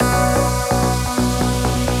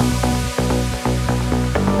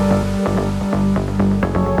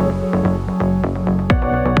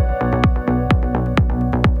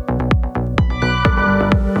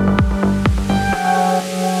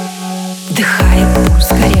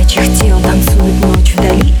горячих тел танцует ночь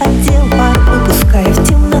вдали от дел пар, выпуская в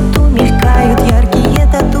темноту, мелькают яркие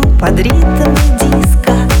тату. Под ритмы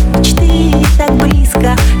диско мечты так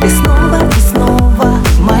близко, ты снова и снова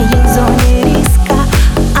в моей зоне риска.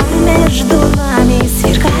 А между нами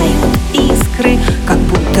сверкают искры, как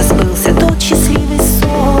будто сбылся тот счастливый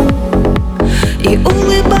сон. И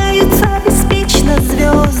улыбаются беспечно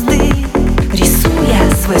звезды, рисуя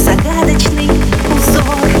свой загадочный узор.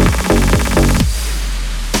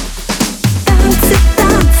 Танцы,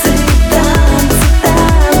 танцы, танцы,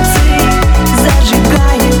 танцы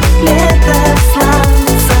зажигают лето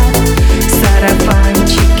сланца. В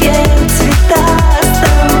сарафанчике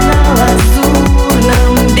цветастом на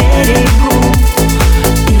лазурном берегу.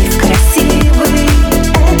 И в красивый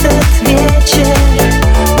этот вечер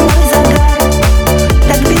мой загар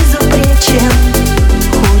так безупречен.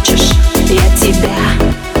 Хочешь, я тебя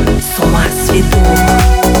с ума сведу.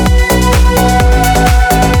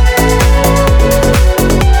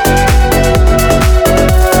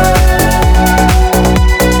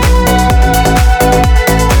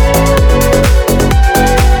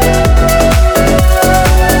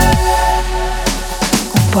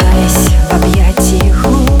 Купаясь